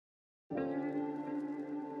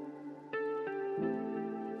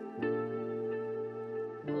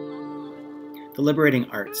The Liberating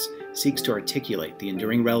Arts seeks to articulate the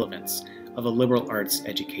enduring relevance of a liberal arts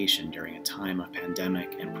education during a time of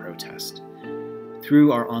pandemic and protest.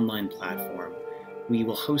 Through our online platform, we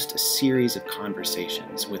will host a series of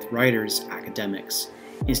conversations with writers, academics,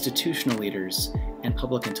 institutional leaders, and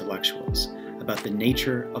public intellectuals about the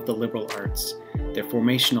nature of the liberal arts, their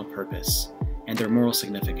formational purpose, and their moral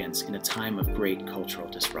significance in a time of great cultural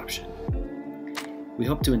disruption. We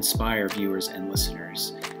hope to inspire viewers and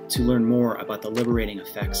listeners to learn more about the liberating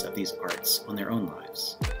effects of these arts on their own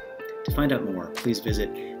lives. To find out more, please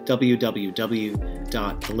visit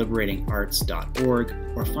www.theliberatingarts.org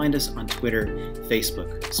or find us on Twitter,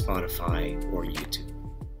 Facebook, Spotify, or YouTube.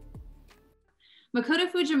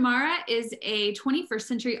 Makoto Fujimura is a 21st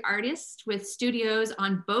century artist with studios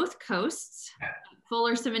on both coasts,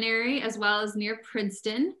 Fuller Seminary, as well as near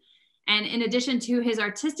Princeton. And in addition to his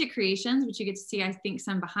artistic creations, which you get to see, I think,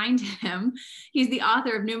 some behind him, he's the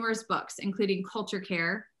author of numerous books, including Culture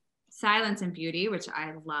Care, Silence and Beauty, which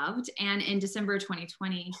I loved, and in December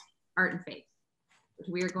 2020, Art and Faith, which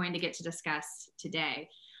we are going to get to discuss today.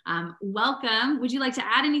 Welcome. Would you like to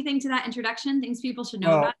add anything to that introduction? Things people should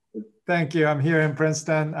know about? Thank you. I'm here in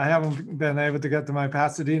Princeton. I haven't been able to get to my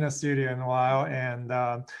Pasadena studio in a while, and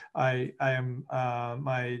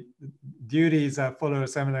my duties at Fuller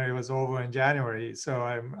Seminary was over in January.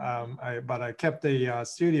 So but I kept the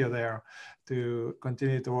studio there to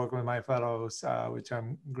continue to work with my fellows, which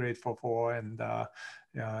I'm grateful for. And I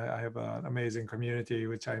have an amazing community,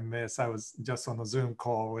 which I miss. I was just on a Zoom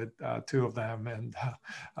call with two of them, and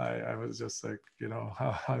I was just like,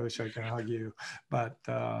 I wish I could hug you. But,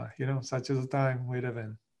 such is the time we live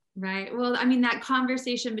in. Right. Well, I mean, that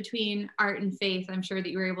conversation between art and faith, I'm sure that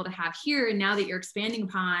you were able to have here, and now that you're expanding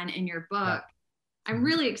upon in your book, I'm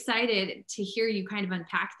really excited to hear you kind of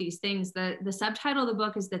unpack these things. The subtitle of the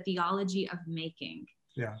book is The Theology of Making.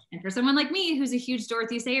 Yeah. And for someone like me, who's a huge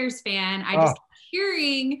Dorothy Sayers fan, I just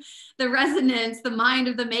hearing the resonance, the mind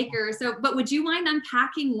of the maker. So, but would you mind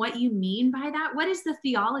unpacking what you mean by that? What is the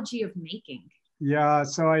theology of making? Yeah.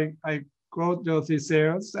 So I quote Dorothy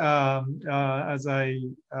Sayers as I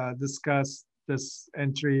discuss this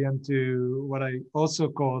entry into what I also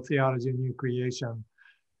call theology of new creation.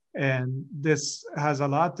 And this has a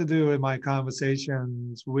lot to do with my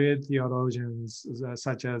conversations with theologians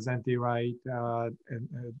such as N.T. Wright,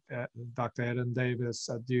 Dr. Eden Davis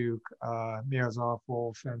at Duke, Miroslav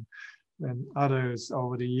Volf, and others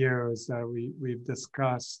over the years that we've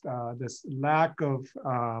discussed this lack of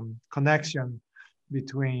connection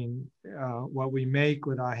between what we make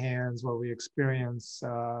with our hands, what we experience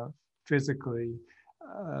physically,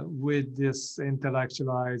 with this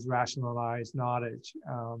intellectualized, rationalized knowledge.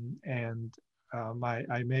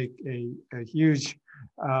 I make a huge,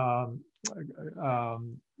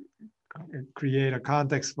 create a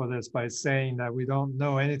context for this by saying that we don't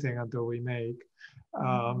know anything until we make,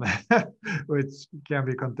 which can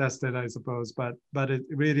be contested, I suppose, but it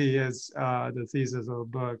really is the thesis of the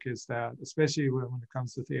book is that, especially when it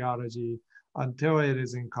comes to theology, until it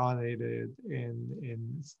is incarnated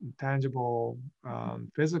in tangible,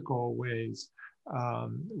 physical ways,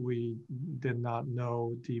 we did not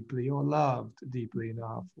know deeply or loved deeply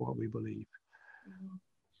enough what we believe.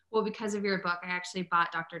 Well, because of your book, I actually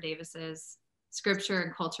bought Dr. Davis's Scripture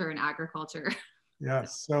and Culture and Agriculture.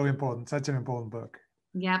 Yes, so important, such an important book.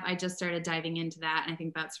 Yep, I just started diving into that, and I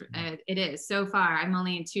think that's it is. So far, I'm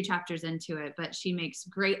only 2 chapters into it, but she makes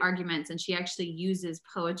great arguments, and she actually uses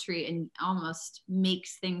poetry and almost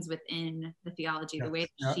makes things within the theology, the way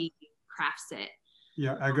that she crafts it.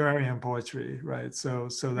 Yeah, agrarian poetry, right? So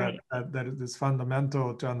that is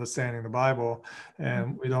fundamental to understanding the Bible,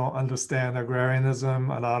 and we don't understand agrarianism,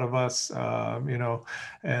 a lot of us,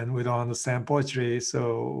 and we don't understand poetry,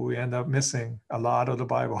 so we end up missing a lot of the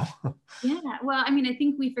Bible. Yeah, well, I mean, I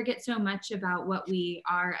think we forget so much about what we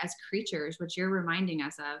are as creatures, which you're reminding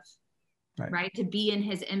us of, right? To be in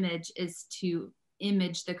his image is to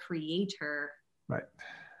image the Creator, right?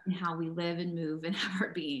 And how we live and move and have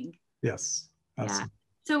our being. Yes. Yeah.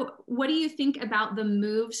 So what do you think about the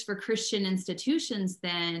moves for Christian institutions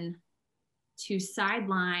then to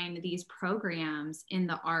sideline these programs in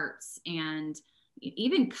the arts and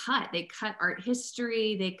even they cut art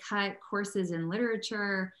history, they cut courses in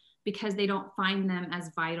literature because they don't find them as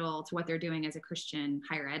vital to what they're doing as a Christian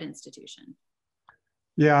higher ed institution?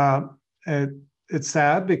 Yeah, it's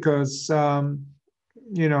sad because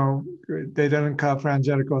they didn't cut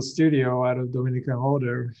Frangelico Studio out of Dominican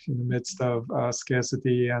order in the midst of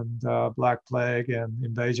scarcity and Black Plague and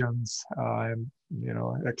invasions and,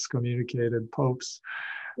 excommunicated popes.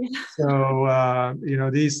 So,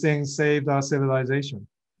 these things saved our civilization.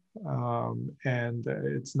 And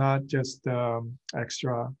it's not just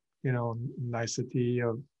extra, nicety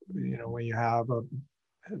of, when you have a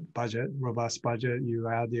budget, robust budget, you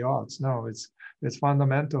add the arts. No, it's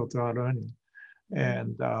fundamental to our learning.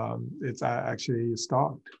 And it's actually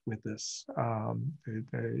start with this.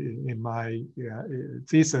 In my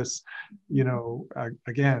thesis,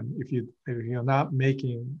 again, if you're not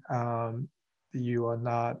making,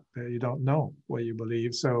 you don't know what you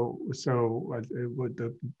believe. So with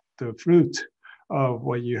the fruit of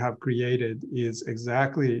what you have created is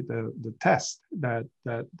exactly the test that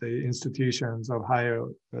the institutions of higher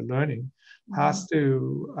learning has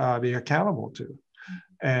to be accountable to.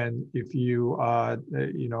 And if you are,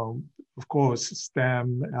 of course,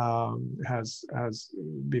 STEM has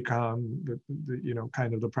become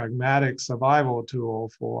kind of the pragmatic survival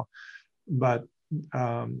tool for, but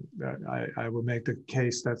I would make the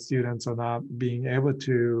case that students are not being able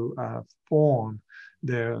to form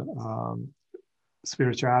their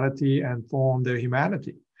spirituality and form their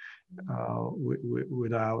humanity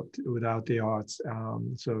without the arts.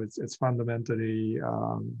 So it's fundamentally,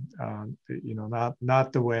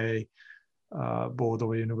 not the way board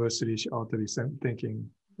or university ought to be thinking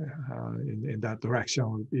in that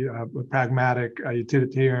direction. Pragmatic,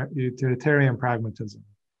 utilitarian pragmatism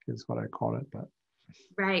is what I call it. But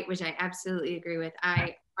right, which I absolutely agree with.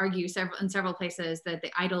 I argue in several places that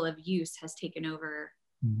the idol of use has taken over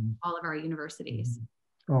all of our universities.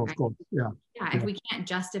 Oh, of course, yeah. Yeah, if we can't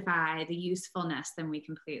justify the usefulness, then we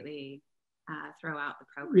completely throw out the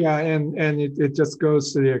program. Yeah, and it just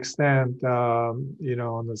goes to the extent, on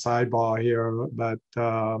the sidebar here, but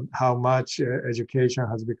how much education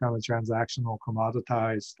has become a transactional,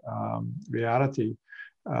 commoditized reality.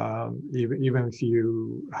 Even if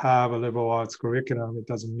you have a liberal arts curriculum, it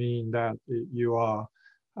doesn't mean that you are,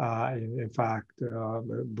 in fact,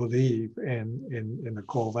 believe in the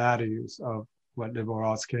core values of what liberal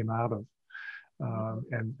arts came out of.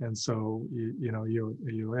 And so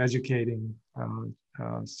you're educating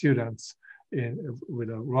students with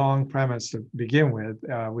a wrong premise to begin with,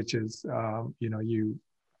 which is you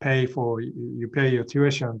pay your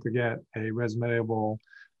tuition to get a resumeable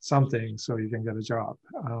something so you can get a job.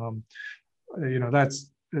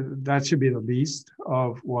 That should be the least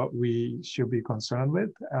of what we should be concerned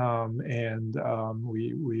with, and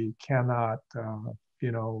we cannot.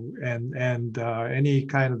 Any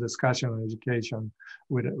kind of discussion on education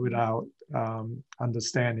without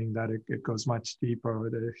understanding that it goes much deeper.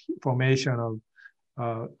 The formation of,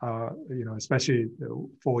 especially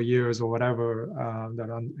 4 years or whatever,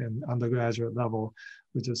 in undergraduate level,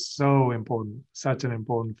 which is so important, such an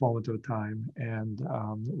important formative time. And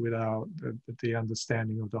without the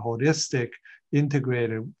understanding of the holistic,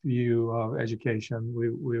 integrated view of education,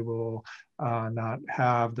 we will not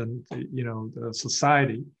have the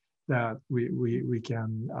society that we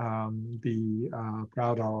can be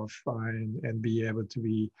proud of and be able to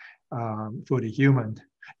be fully human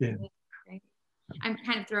in. I'm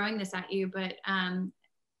kind of throwing this at you, but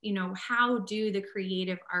how do the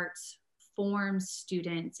creative arts form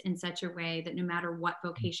students in such a way that no matter what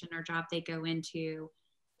vocation or job they go into,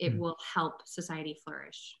 it will help society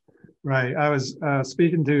flourish? Right. I was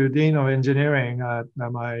speaking to Dean of Engineering at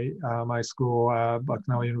my school,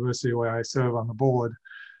 Bucknell University, where I serve on the board.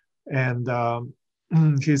 And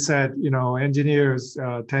he said, engineers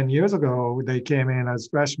 10 years ago, they came in as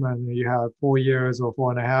freshmen. You have 4 years or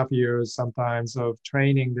 4.5 years sometimes of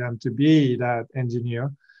training them to be that engineer.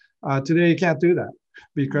 Today, you can't do that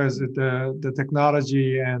because the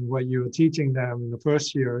technology and what you're teaching them in the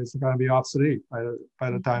first year is going to be obsolete by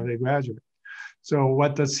the time they graduate. So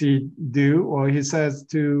what does he do? Well, he says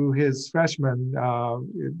to his freshmen,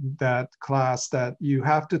 that class, that you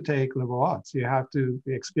have to take liberal arts. You have to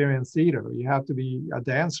experience theater. You have to be a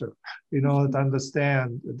dancer in order to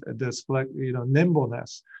understand this,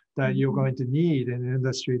 nimbleness that you're going to need in the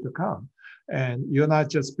industry to come. And you're not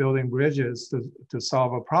just building bridges to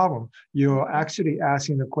solve a problem. You're actually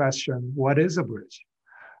asking the question, what is a bridge?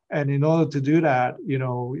 And in order to do that,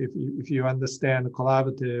 if you understand the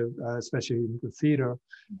collaborative, especially in the theater,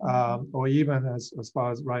 or even as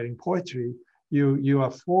far as writing poetry, you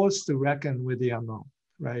are forced to reckon with the unknown,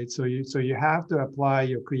 right? So you have to apply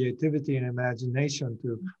your creativity and imagination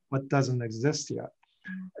to what doesn't exist yet.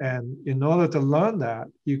 And in order to learn that,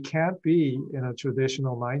 you can't be in a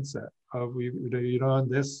traditional mindset of you learn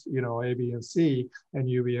this, A, B, and C, and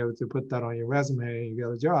you'll be able to put that on your resume and you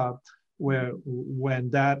get a job.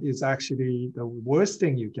 When that is actually the worst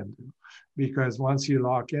thing you can do, because once you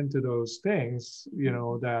lock into those things,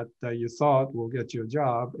 that you thought will get you a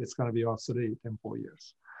job, it's going to be obsolete in 4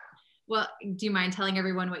 years. Well, do you mind telling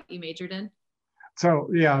everyone what you majored in? So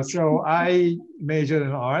yeah, so I majored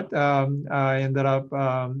in art. I ended up,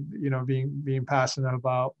 being passionate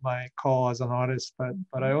about my call as an artist, but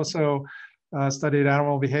I also studied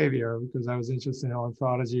animal behavior because I was interested in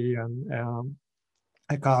ornithology and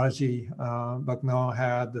ecology. Bucknell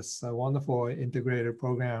had this wonderful integrated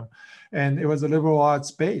program, and it was a liberal arts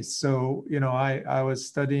space. So, I was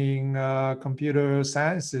studying computer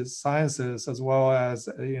sciences as well as,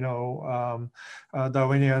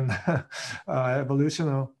 Darwinian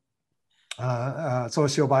evolutional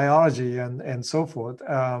sociobiology and so forth,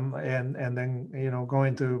 and then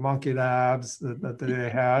going to monkey labs that they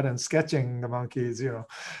had and sketching the monkeys,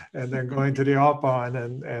 and then going to the art barn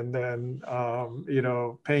and then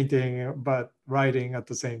painting but writing at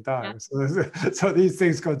the same time. Yeah. So these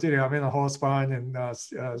things continue. I'm in a horse barn in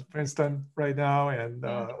Princeton right now, and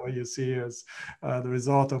what you see is the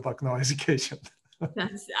result of Bucknell education.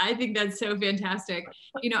 I think that's so fantastic.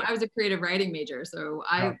 I was a creative writing major, so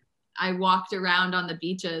I walked around on the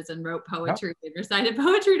beaches and wrote poetry and recited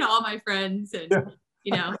poetry to all my friends. And,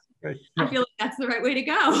 Right. I feel like that's the right way to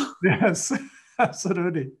go. Yes,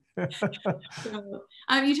 absolutely. So,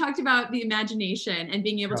 you talked about the imagination and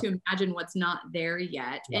being able to imagine what's not there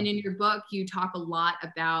yet. And in your book, you talk a lot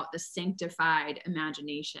about the sanctified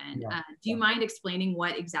imagination. Do you mind explaining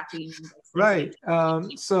what exactly you mean by right?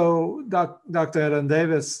 So Dr. Ellen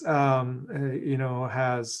Davis,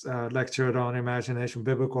 has lectured on imagination,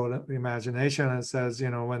 biblical imagination, and says,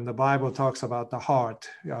 when the Bible talks about the heart,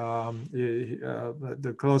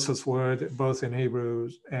 the closest word, both in Hebrew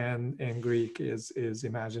and in Greek, is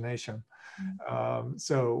imagination.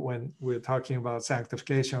 So when we're talking about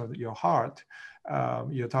sanctification of your heart,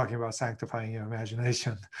 you're talking about sanctifying your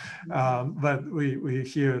imagination. But we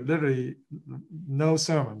hear literally no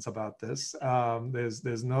sermons about this.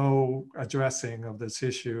 There's no addressing of this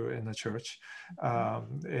issue in the church.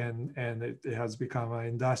 And it has become an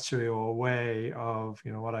industrial way of,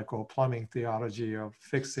 what I call plumbing theology, of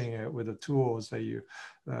fixing it with the tools that you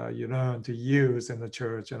learn to use in the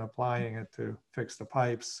church and applying it to fix the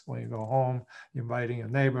pipes when you go home, inviting your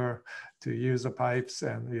neighbor to use the pipes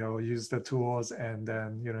and, use the tools, and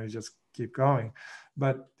then, you just keep going.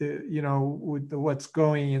 But, with what's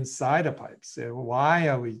going inside the pipes, why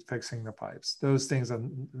are we fixing the pipes? Those things are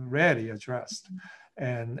rarely addressed.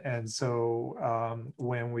 And so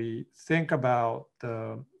when we think about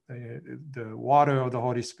the water of the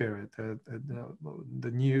Holy Spirit, the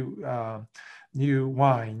new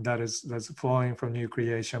wine that's flowing from new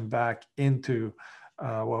creation back into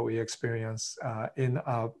what we experience in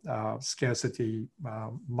our scarcity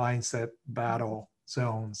mindset battle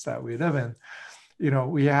zones that we live in.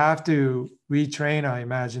 We have to retrain our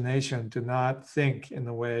imagination to not think in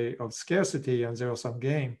the way of scarcity and zero-sum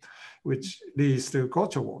game, which leads to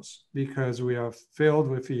culture wars, because we are filled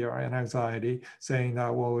with fear and anxiety, saying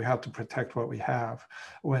that, well, we have to protect what we have,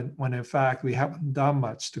 when in fact we haven't done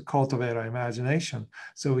much to cultivate our imagination.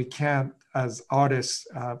 So we can't, as artists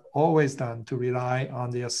have always done, to rely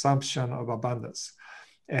on the assumption of abundance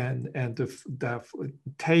and to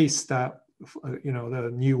taste that, the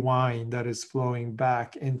new wine that is flowing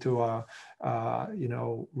back into our,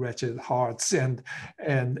 wretched hearts, and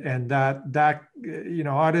that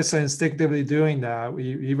artists are instinctively doing that,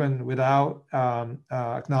 even without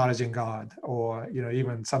acknowledging God, or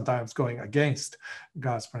even sometimes going against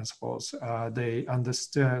God's principles. They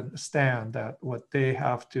understand that what they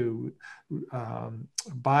have to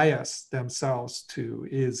bias themselves to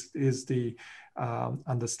is the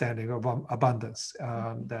understanding of abundance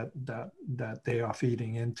that they are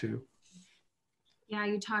feeding into. Yeah,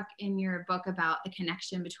 you talk in your book about the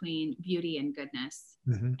connection between beauty and goodness.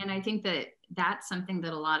 And I think that that's something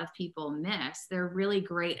that a lot of people miss. They're really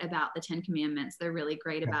great about the 10 Commandments. They're really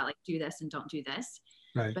great about, like, do this and don't do this.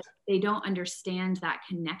 Right. But they don't understand that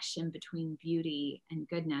connection between beauty and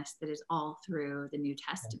goodness that is all through the New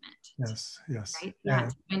Testament. Yes. Right? Yeah. Do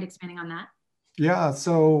you mind expanding on that? Yeah,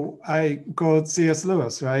 so I quote C.S.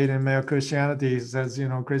 Lewis, right? In Mere Christianity, he says,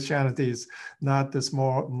 Christianity is not this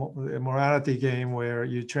morality game where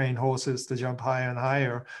you train horses to jump higher and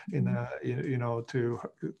higher to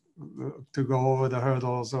go over the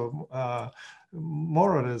hurdles of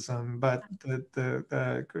moralism, but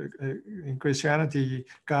in Christianity,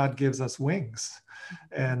 God gives us wings,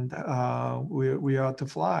 and we are to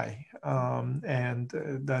fly, and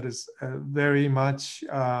that is very much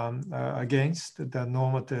against the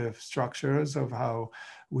normative structures of how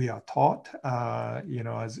we are taught,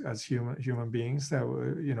 as human beings, that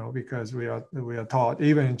because we are taught,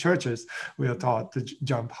 even in churches, we are taught to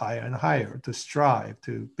jump higher and higher, to strive,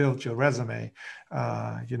 to build your resume,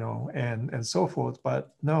 and so forth.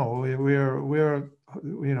 But no, we're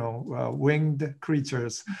winged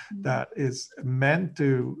creatures that is meant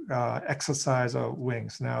to exercise our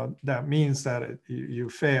wings. Now that means that you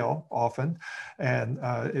fail often, and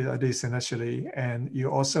at least initially, and you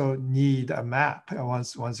also need a map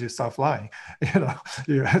once you start flying.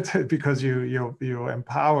 You have to, because you're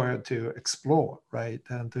empowered to explore, right,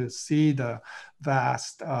 and to see the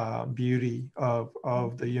vast beauty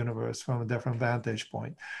of the universe from a different vantage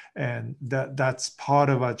point. And that's part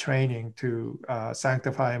of our training to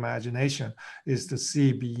sanctify imagination, is to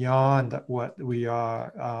see beyond what we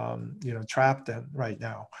are trapped in right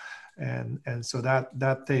now. And so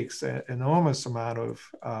that takes an enormous amount of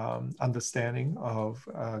understanding of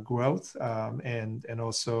growth, and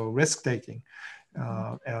also risk taking.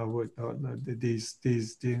 With these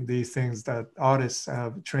things that artists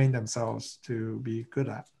have trained themselves to be good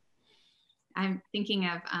at. I'm thinking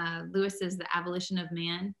of Lewis's The Abolition of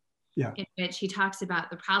Man, yeah. in which he talks about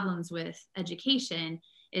the problems with education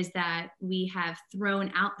is that we have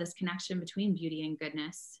thrown out this connection between beauty and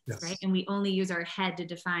goodness, yes. right? And we only use our head to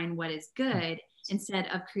define what is good, instead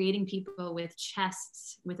of creating people with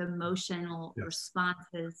chests, with emotional yes.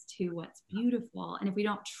 responses to what's beautiful. And if we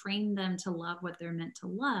don't train them to love what they're meant to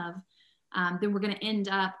love, then we're going to end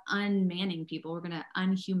up unmanning people. We're going to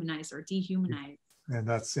unhumanize or dehumanize. And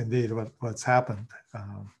that's indeed what's happened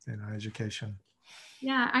in our education.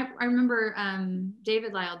 Yeah, I remember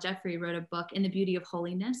David Lyle Jeffrey wrote a book, In the Beauty of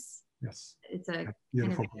Holiness. Yes. It's a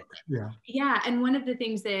beautiful book. Yeah. Yeah. And one of the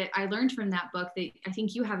things that I learned from that book, that I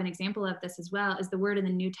think you have an example of this as well, is the word in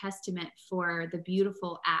the New Testament for the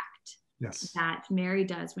beautiful act yes. that Mary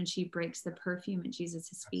does when she breaks the perfume at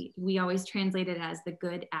Jesus' feet. We always translate it as the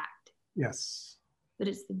good act. Yes. But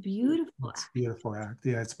it's the beautiful act. Beautiful act.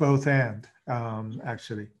 Yeah, it's both and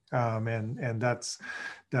actually, and that's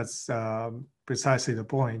precisely the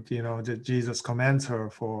point. That Jesus commends her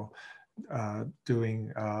for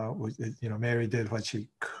doing. Mary did what she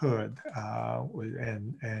could,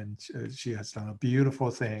 and she has done a beautiful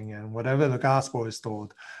thing. And whatever the gospel is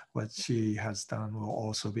told, what she has done will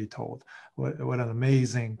also be told. What an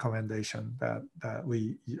amazing commendation that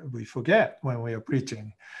we forget when we are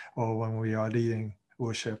preaching or when we are leading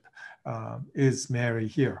worship. Is Mary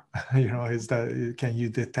here? Is that, can you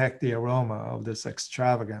detect the aroma of this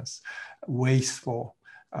extravagance, wasteful,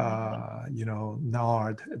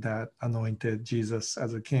 nard that anointed Jesus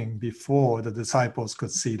as a king before the disciples could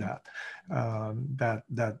see that?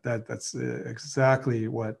 That's exactly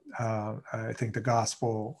what I think the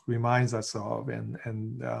gospel reminds us of,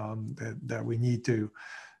 and that we need to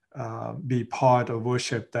be part of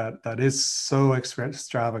worship that is so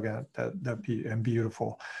extravagant and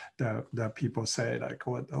beautiful that people say, like,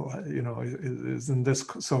 what, isn't this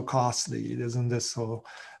so costly? Isn't this so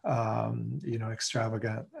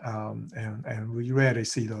extravagant? And we rarely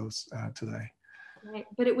see those today. Right,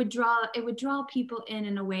 but it would draw people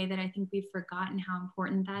in a way that I think we've forgotten how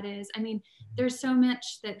important that is. I mean, there's so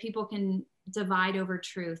much that people can divide over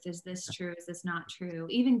truth. Is this true? Is this not true?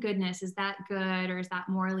 Even goodness, is that good or is that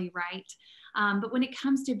morally right? But when it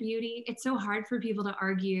comes to beauty, it's so hard for people to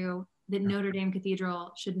argue that Notre Dame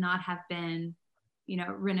Cathedral should not have been,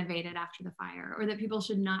 renovated after the fire, or that people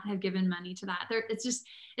should not have given money to that.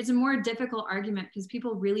 It's a more difficult argument because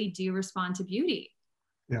people really do respond to beauty.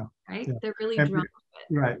 Yeah. Right. Yeah. They're really drawn to it.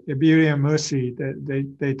 Right. The beauty and mercy,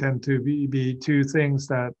 they tend to be two things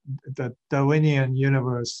that the Darwinian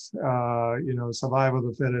universe, survival of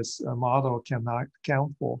the fittest model cannot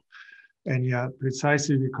account for. And yet,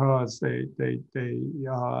 precisely because they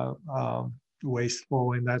are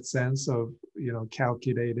wasteful in that sense of,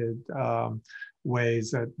 calculated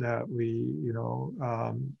ways that we,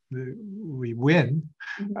 we win,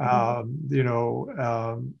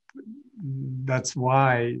 that's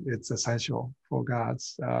why it's essential for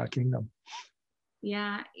God's kingdom.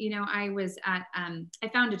 Yeah, I was at, I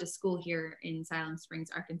founded a school here in Siloam Springs,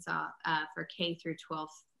 Arkansas, for K through 12th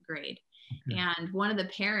grade. Okay. And one of the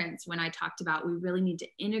parents, when I talked about we really need to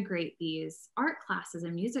integrate these art classes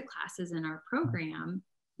and music classes in our program,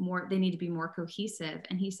 they need to be more cohesive.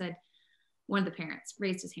 And he said, one of the parents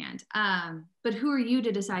raised his hand, but who are you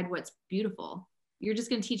to decide what's beautiful? You're just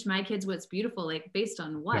going to teach my kids what's beautiful, like based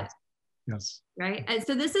on what? Yes. Yes. Right. And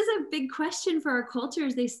so this is a big question for our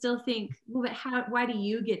cultures. They still think, well, but why do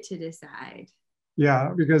you get to decide?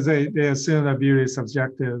 Yeah, because they assume that beauty is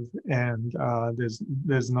subjective, and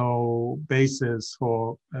there's no basis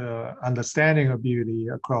for understanding of beauty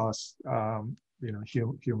across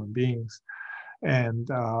human beings. And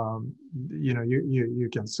you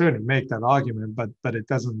can certainly make that argument, but it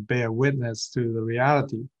doesn't bear witness to the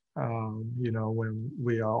reality when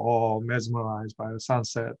we are all mesmerized by a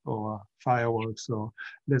sunset or fireworks or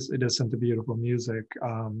listen to beautiful music.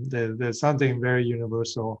 There's something very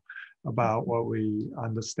universal about what we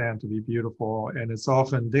understand to be beautiful, and it's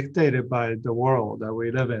often dictated by the world that we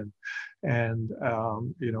live in. And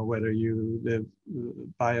whether you live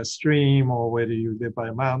by a stream or whether you live by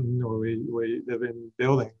a mountain or we live in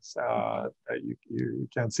buildings that you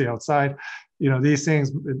can't see outside, these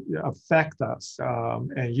things affect us.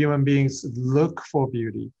 And human beings look for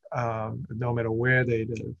beauty no matter where they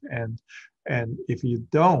live. And if you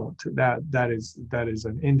don't, that is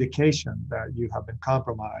an indication that you have been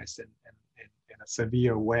compromised in a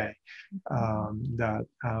severe way.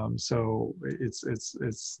 So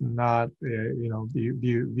it's not,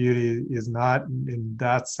 beauty is not in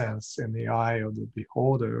that sense in the eye of the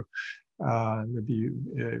beholder.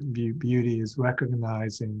 Beauty is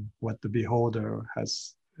recognizing what the beholder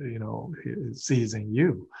has, sees in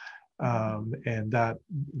you. And that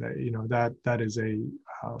is a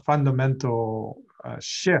fundamental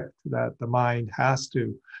shift that the mind has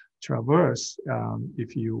to traverse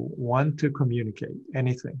if you want to communicate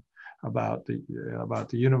anything about the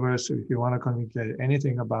universe. If you want to communicate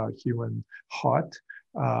anything about human heart,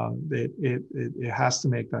 it has to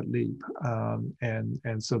make that leap,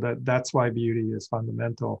 and so that's why beauty is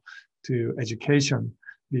fundamental to education,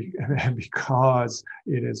 because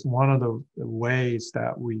it is one of the ways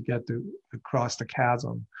that we get to cross the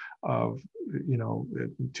chasm of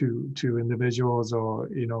two individuals, or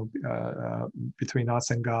between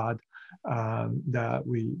us and God, that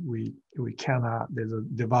we cannot, there's a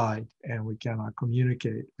divide and we cannot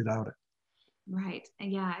communicate without it. Right.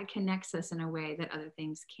 And yeah, it connects us in a way that other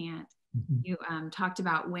things can't. Mm-hmm. You talked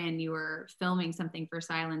about when you were filming something for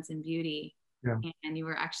Silence and Beauty, yeah. and you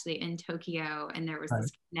were actually in Tokyo, and there was right.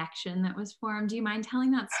 this connection that was formed. Do you mind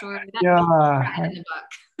telling that story? Yeah, in the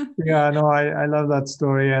book. Yeah, no, I love that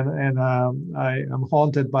story, and I am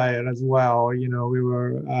haunted by it as well. We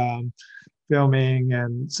were filming,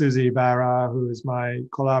 and Susie Barra, who is my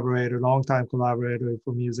longtime collaborator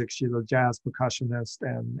for music, she's a jazz percussionist,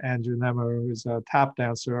 and Andrew Nemmer, who's a tap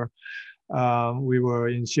dancer. We were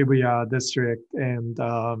in Shibuya district, and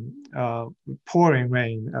pouring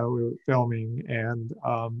rain. We were filming, and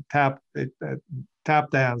tap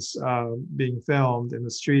dance being filmed in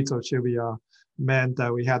the streets of Shibuya meant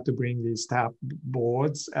that we had to bring these tap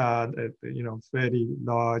boards, fairly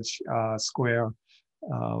large square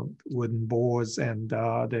wooden boards, and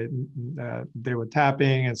they were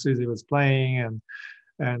tapping, and Susie was playing,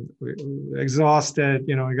 and we were exhausted.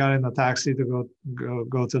 We got in the taxi to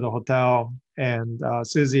go to the hotel, and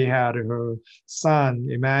Susie had her son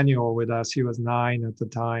Emmanuel with us. He was 9 at the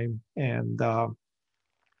time, and I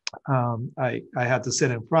had to sit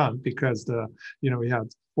in front because we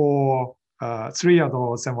had 3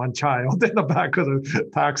 adults and 1 child in the back of the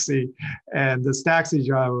taxi. And this taxi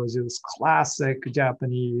driver was just classic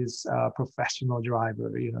Japanese professional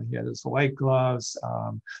driver. He had his white gloves,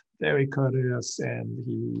 very courteous, and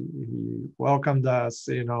he welcomed us,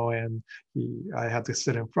 and I had to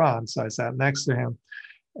sit in front. So I sat next to him.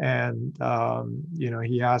 And,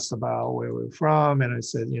 he asked about where we're from. And I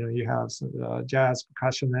said, you have some jazz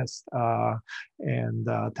percussionists and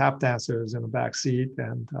tap dancers in the back seat.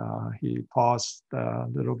 And he paused a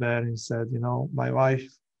little bit and said, my wife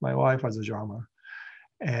was a drummer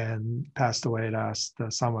and passed away last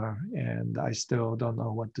summer. And I still don't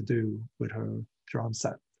know what to do with her drum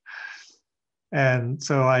set. And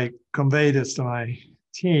so I conveyed this to my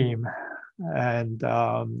team. And,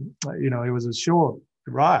 it was a short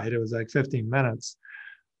ride. It was like 15 minutes,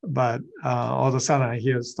 but all of a sudden I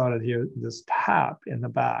started hear this tap in the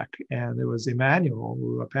back, and it was Emmanuel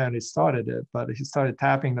who apparently started it, but he started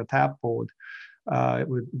tapping the tap board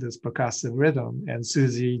with this percussive rhythm, and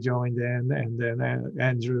Susie joined in, and then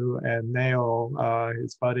Andrew and Neil,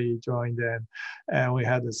 his buddy, joined in, and we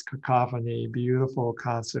had this cacophony, beautiful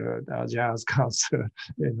concert, jazz concert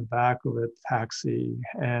in the back of a taxi.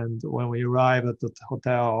 And when we arrived at the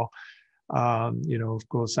hotel, of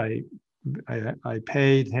course, I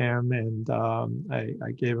paid him, and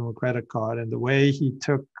I gave him a credit card. And the way he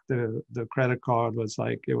took the credit card was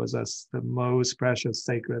like it was the most precious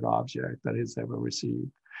sacred object that he's ever received.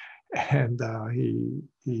 And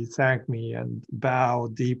he thanked me and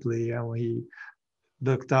bowed deeply. And when he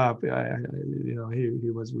looked up,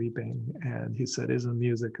 he was weeping, and he said, "Isn't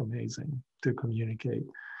music amazing to communicate?"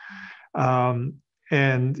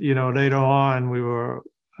 And later on, we were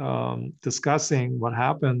discussing what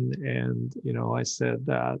happened, and I said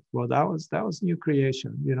that, well, that was new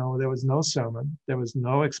creation. There was no sermon, there was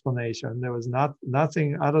no explanation, there was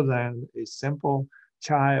nothing other than a simple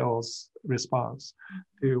child's response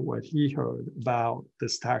to what he heard about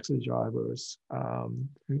this taxi driver's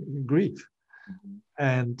grief.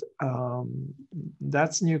 And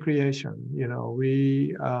that's new creation. You know,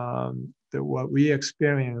 what we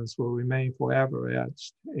experience will remain forever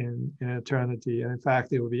etched in eternity. And in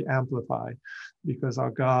fact, it will be amplified because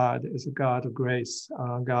our God is a God of grace,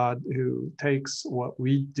 God who takes what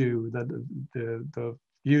we do, the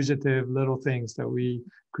fugitive little things that we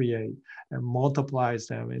create, and multiplies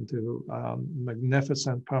them into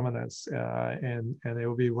magnificent permanence, and it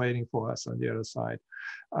will be waiting for us on the other side.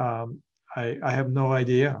 I have no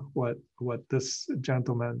idea what this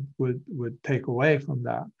gentleman would take away from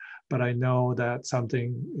that, but I know that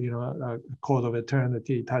something, you know, a code of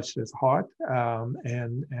eternity touched his heart,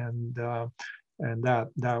 and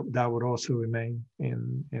that would also remain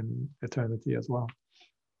in eternity as well.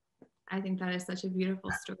 I think that is such a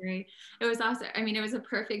beautiful story. It was also, I mean, it was a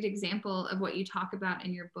perfect example of what you talk about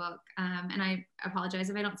in your book. And I apologize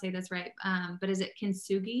if I don't say this right, but is it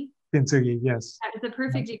kintsugi? Kintsugi, yes. It's a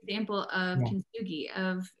perfect example of kintsugi,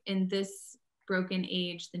 of in this broken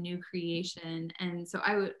age, the new creation. And so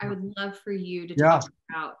I would love for you to talk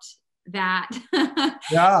about that.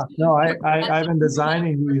 Yeah, no, I've been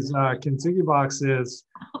designing these kintsugi boxes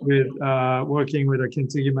with working with a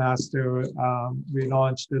kintsugi master. We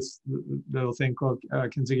launched this little thing called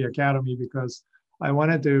Kintsugi Academy because I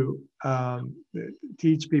wanted to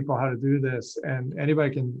teach people how to do this, and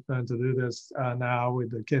anybody can learn to do this now with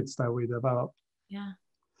the kits that we developed. Yeah.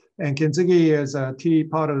 And kintsugi is a tea,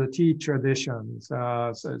 part of the tea traditions.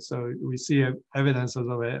 So we see evidence of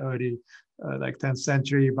it early, like 10th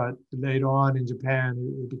century, but later on in Japan,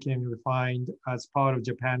 it became refined as part of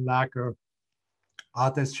Japan lacquer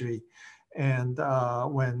artistry. And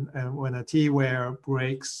when a teaware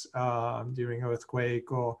breaks during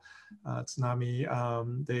earthquake or tsunami,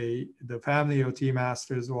 the family of tea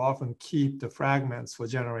masters will often keep the fragments for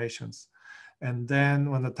generations. And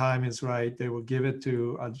then when the time is right, they will give it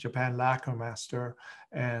to a Japan lacquer master,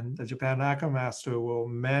 and the Japan lacquer master will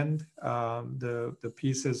mend the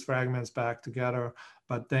pieces, fragments back together,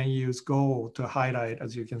 but then use gold to highlight.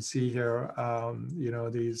 As you can see here, you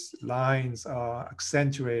know, these lines are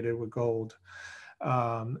accentuated with gold.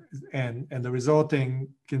 And the resulting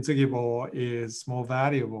kintsugi bowl is more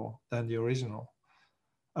valuable than the original.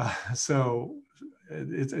 So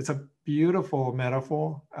it's a beautiful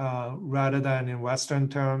metaphor, rather than in Western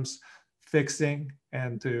terms, fixing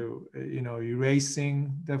and to, you know,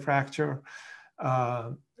 erasing the fracture.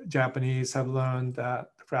 Japanese have learned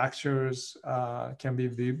that fractures can be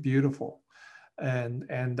beautiful,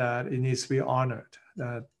 and that it needs to be honored,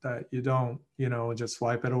 that you don't, you know, just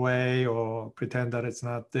wipe it away or pretend that it's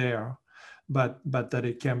not there. But that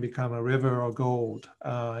it can become a river of gold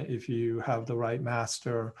if you have the right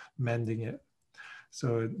master mending it.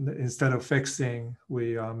 So instead of fixing,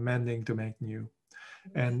 we are mending to make new.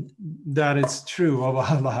 And that is true of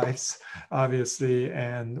our lives, obviously.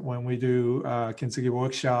 And when we do kintsugi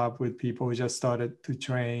workshop with people, we just started to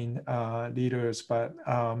train leaders, but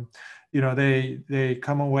you know, they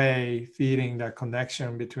come away feeling that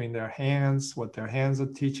connection between their hands, what their hands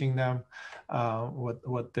are teaching them,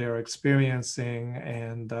 what they're experiencing,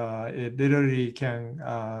 and it literally can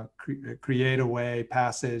create a way,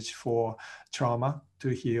 passage for trauma to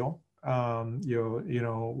heal. You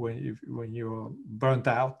know, when you're burnt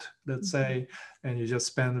out, let's say, and you just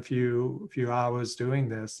spend a few hours doing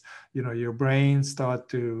this, you know, your brain start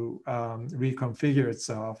to reconfigure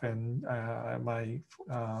itself. And my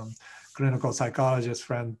clinical psychologist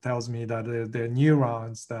friend tells me that there are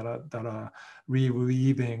neurons that are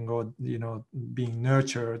reweaving, or, you know, being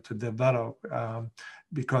nurtured to develop,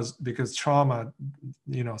 because trauma,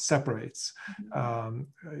 you know, separates,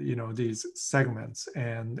 you know, these segments,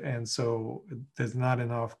 and so there's not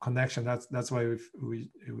enough connection. That's why we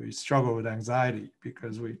struggle with anxiety,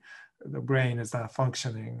 because the brain is not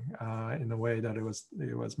functioning in the way that it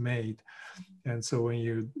was made. And so when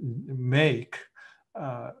you make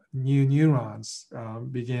new neurons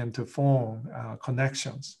begin to form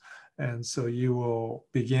connections, and so you will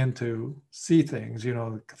begin to see things, you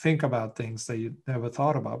know, think about things that you never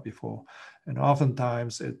thought about before. And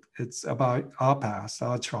oftentimes it's about our past,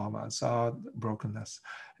 our traumas, our brokenness,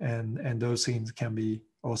 and those things can be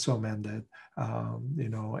also mended, you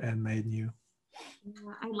know, and made new.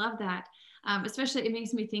 Yeah, I love that. Especially, it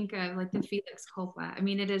makes me think of like the Felix culpa. I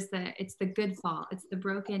mean, it's the good fall, it's the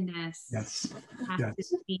brokenness. Yes. Has Yes.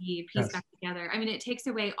 to be pieced back together. I mean, it takes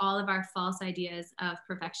away all of our false ideas of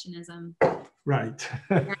perfectionism. Right.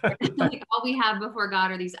 Like all we have before God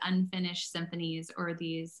are these unfinished symphonies, or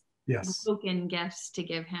these yes. broken gifts to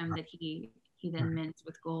give him that he then mints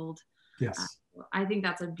with gold. Yes. I think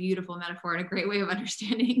that's a beautiful metaphor and a great way of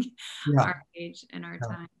understanding our age and our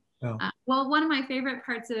time. Well, one of my favorite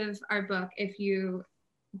parts of our book, if you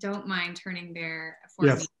don't mind turning there for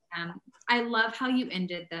me, I love how you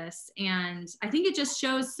ended this. And I think it just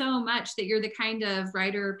shows so much that you're the kind of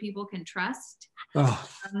writer people can trust,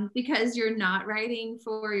 because you're not writing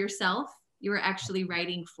for yourself. You're actually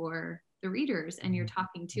writing for the readers, and you're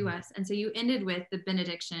talking to us. And so you ended with the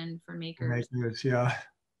benediction for makers.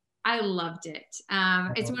 I loved it.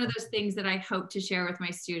 It's one of those things that I hope to share with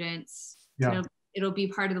my students. It'll be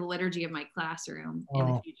part of the liturgy of my classroom in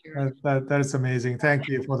the future. That is amazing. Thank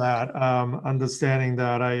you for that. Understanding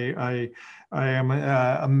that I am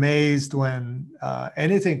amazed when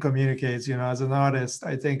anything communicates. You know, as an artist,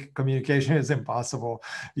 I think communication is impossible.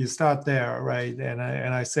 You start there, right? And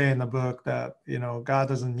I say in the book that, you know, God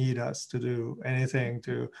doesn't need us to do anything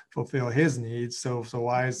to fulfill His needs. So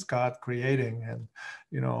why is God creating? And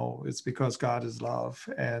you know, it's because God is love,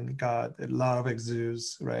 and love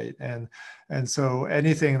exudes, right? And so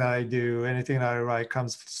anything that I do, anything that I write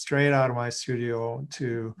comes straight out of my studio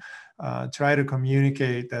to try to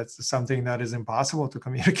communicate that's something that is impossible to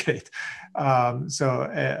communicate. So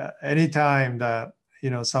anytime that, you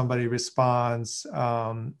know, somebody responds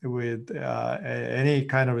with any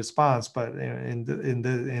kind of response, but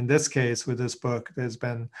in this case with this book, there's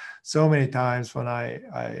been so many times when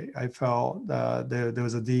I felt there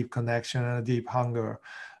was a deep connection and a deep hunger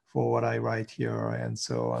for what I write here, and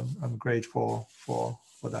so I'm grateful for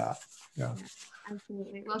that. Yeah,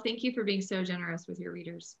 absolutely. Well, thank you for being so generous with your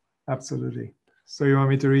readers. Absolutely. So you want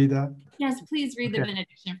me to read that? Yes, please read the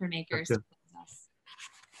benediction for makers.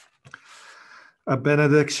 A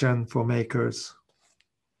benediction for makers.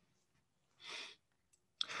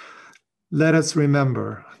 Let us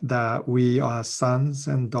remember that we are sons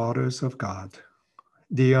and daughters of God,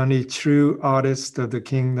 the only true artist of the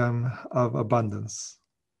kingdom of abundance.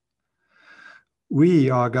 We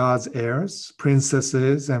are God's heirs,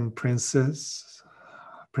 princesses and princes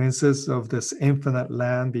of this infinite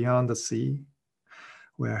land beyond the sea,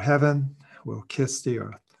 where heaven will kiss the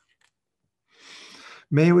earth.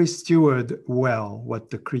 May we steward well what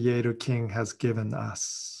the Creator King has given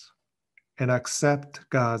us and accept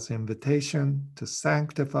God's invitation to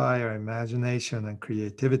sanctify our imagination and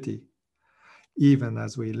creativity, even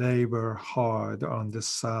as we labor hard on this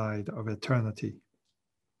side of eternity.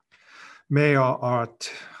 May our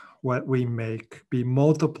art, what we make, be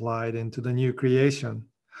multiplied into the new creation.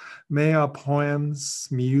 May our poems,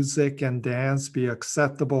 music, and dance be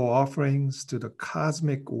acceptable offerings to the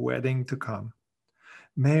cosmic wedding to come.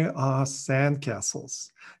 May our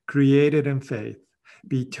sandcastles, created in faith,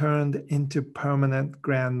 be turned into permanent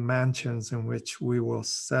grand mansions in which we will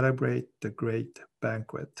celebrate the great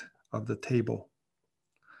banquet of the table.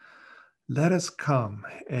 Let us come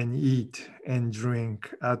and eat and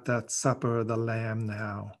drink at that supper of the Lamb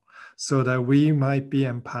now, so that we might be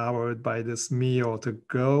empowered by this meal to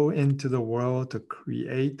go into the world to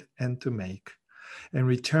create and to make, and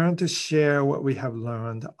return to share what we have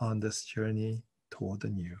learned on this journey toward the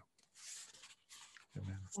new.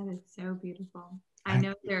 Amen. That is so beautiful. I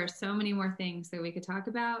know there are so many more things that we could talk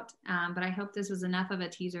about, but I hope this was enough of a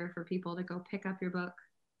teaser for people to go pick up your book,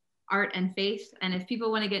 Art and Faith. And if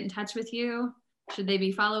people want to get in touch with you, should they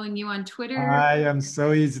be following you on Twitter? I am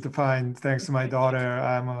so easy to find. Thanks to my daughter,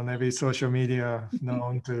 I'm on every social media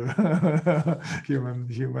known to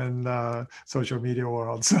human social media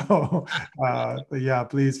world. So yeah,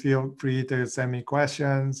 please feel free to send me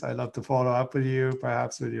questions. I'd love to follow up with you,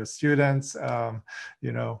 perhaps with your students,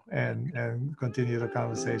 you know, and continue the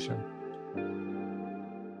conversation.